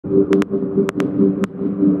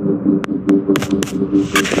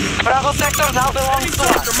Bravo sector now belongs to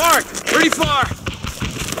us. Mark! Pretty far!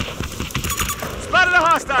 Spotted a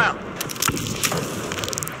hostile!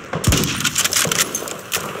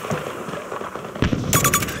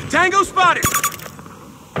 Tango spotted!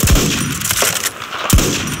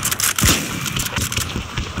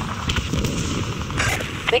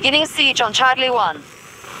 Beginning siege on Charlie 1.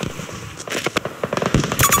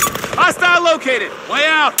 Hostile located! Way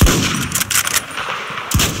out!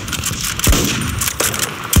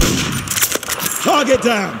 Target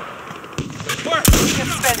down! We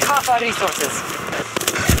have spent half our resources.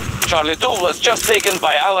 Charlie 2 was just taken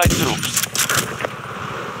by Allied troops.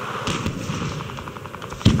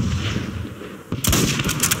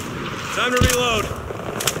 Time to reload.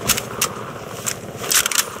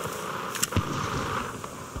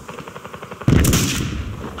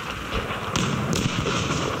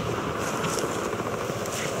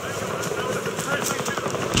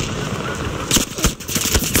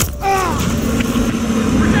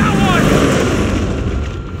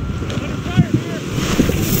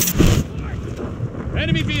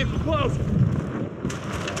 Enemy vehicle close!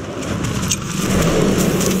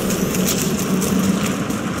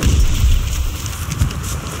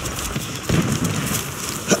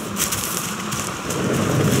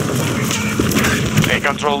 They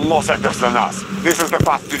control more sectors than us. This is the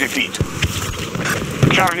path to defeat.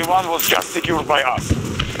 Charlie 1 was just secured by us.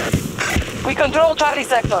 We control Charlie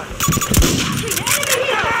sector.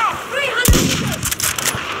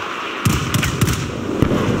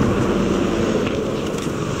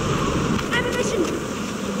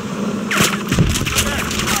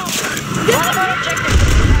 One of our objectives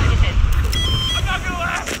is targeted. I'm not gonna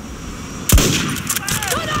last!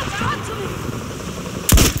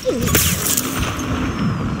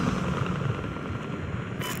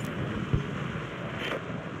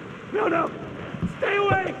 No! Stay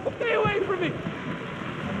away! Stay away from me!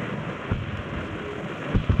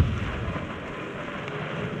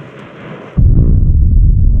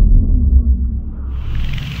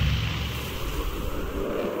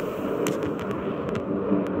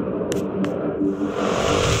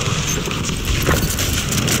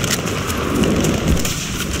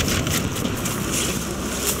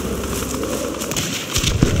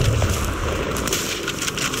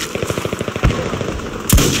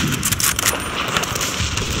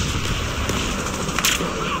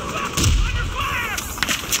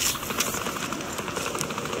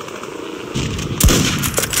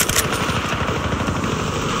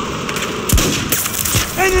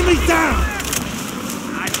 Enemy down!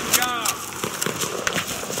 Nice job!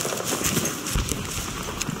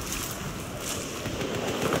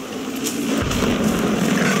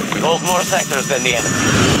 We hold more sectors than the enemy.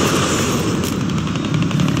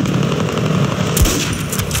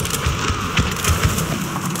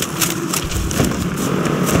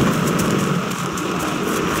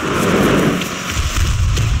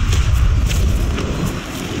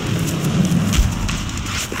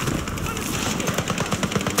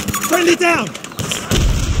 Friendly down!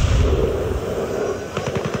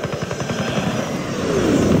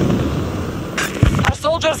 Our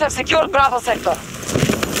soldiers have secured Bravo sector.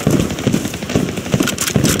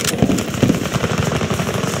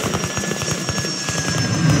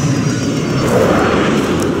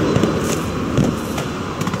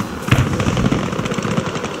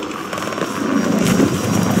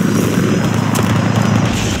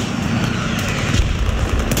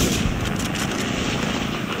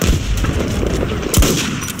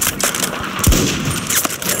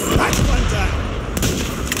 That's one down!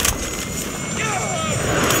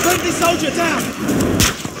 Friendly soldier down!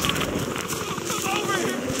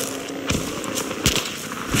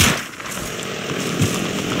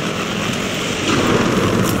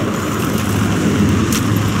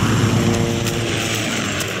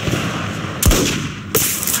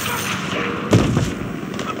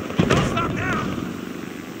 Stop now!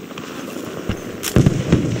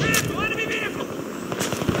 Enemy vehicle!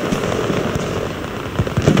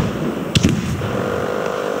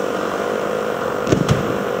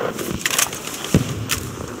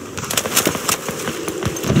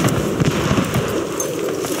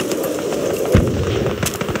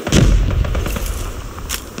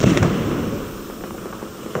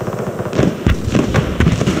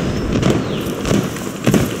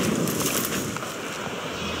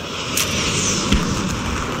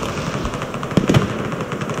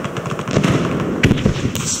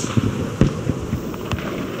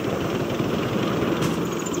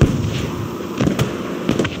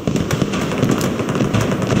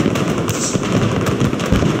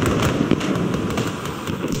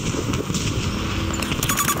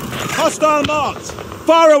 Hostile marked.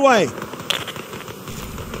 Far away.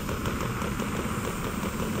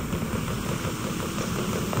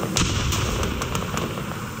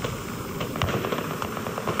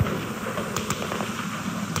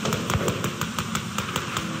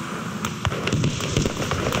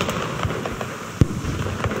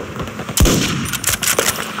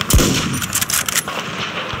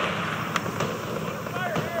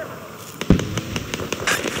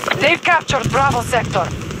 They've captured Bravo sector.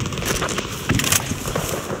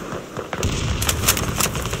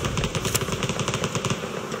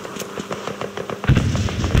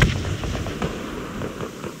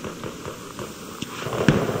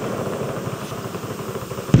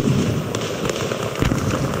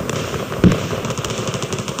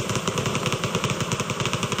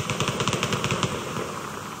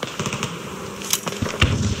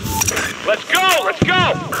 Let's go! Let's go!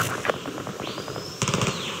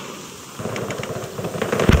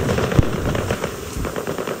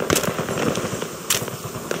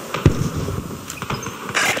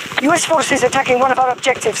 US forces attacking one of our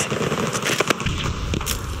objectives.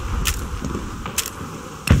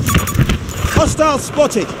 Hostile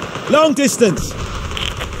spotted. Long distance.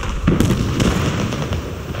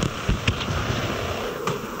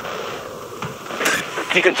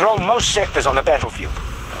 We control most sectors on the battlefield.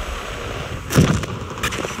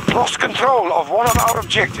 Lost control of one of our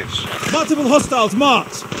objectives. Multiple hostiles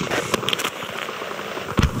marked.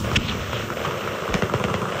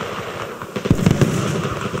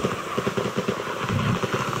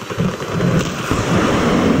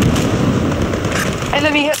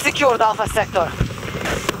 Enemy has secured Alpha sector.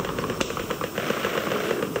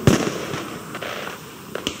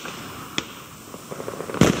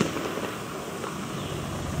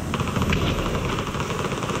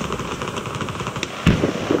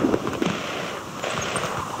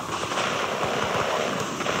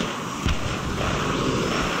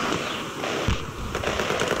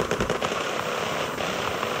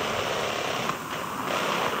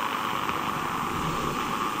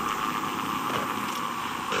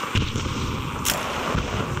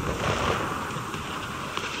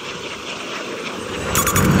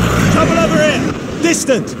 Trouble over here.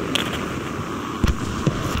 Distant.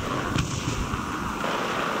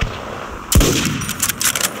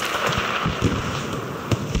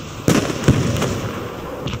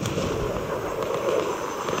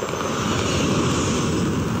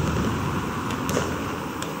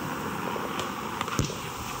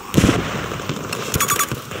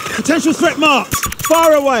 Potential threat marked.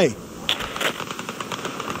 Far away.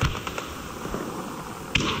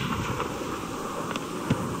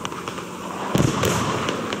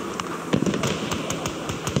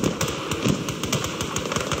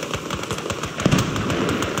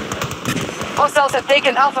 Hostiles have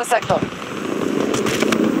taken Alpha sector.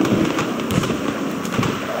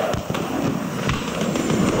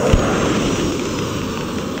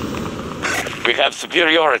 We have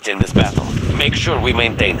superiority in this battle. Make sure we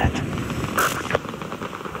maintain it.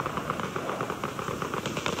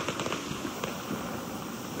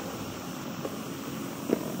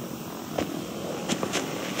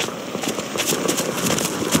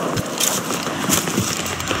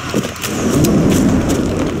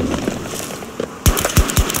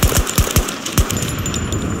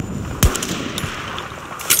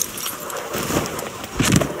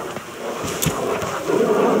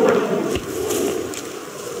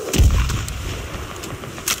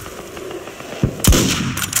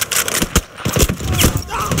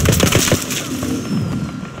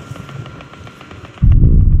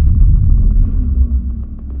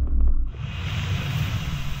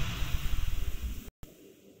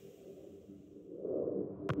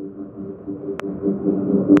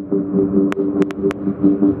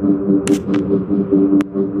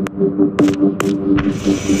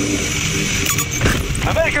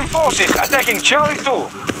 American forces attacking Charlie 2.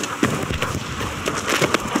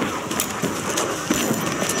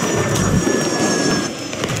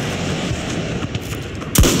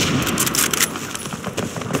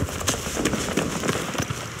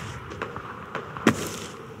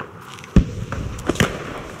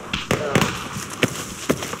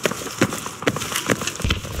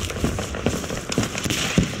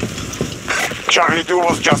 Charlie 2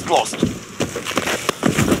 was just lost.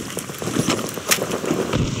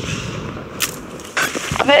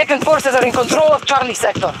 American forces are in control of Charlie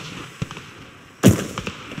sector.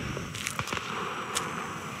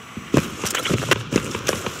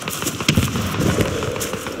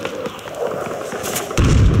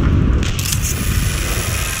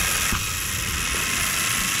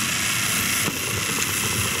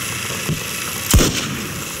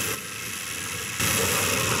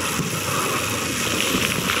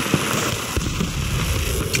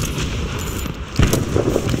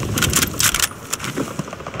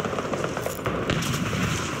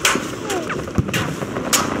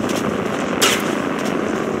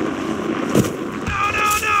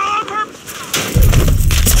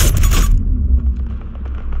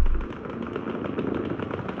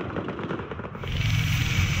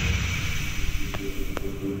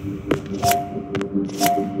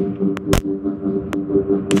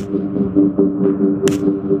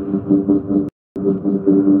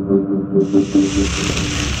 Spotted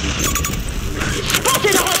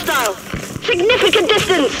a hostile! Significant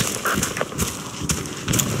distance!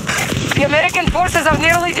 The American forces are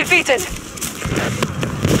nearly defeated.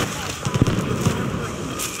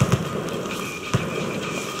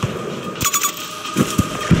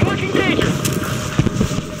 Marking danger!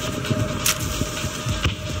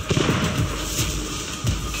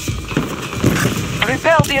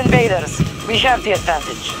 Repel the invaders. We have the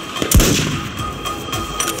advantage.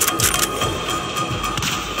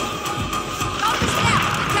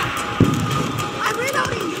 I'm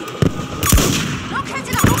reloading!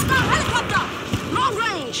 Located a hostile helicopter! Long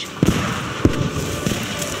range!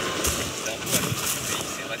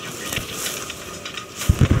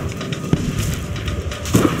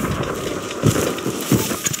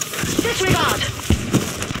 Disregard!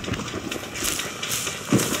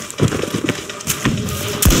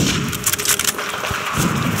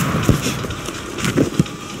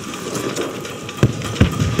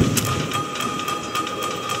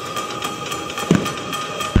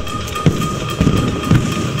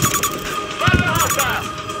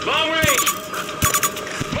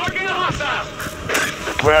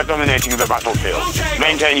 We are dominating the battlefield.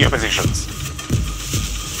 Maintain your positions.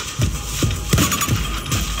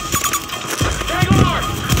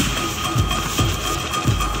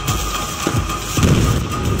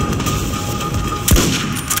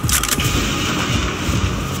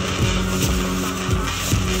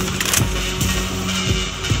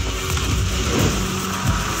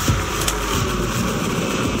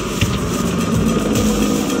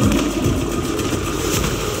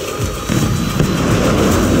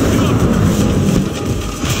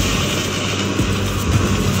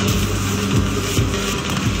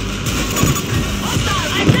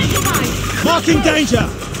 Marking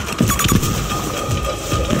danger!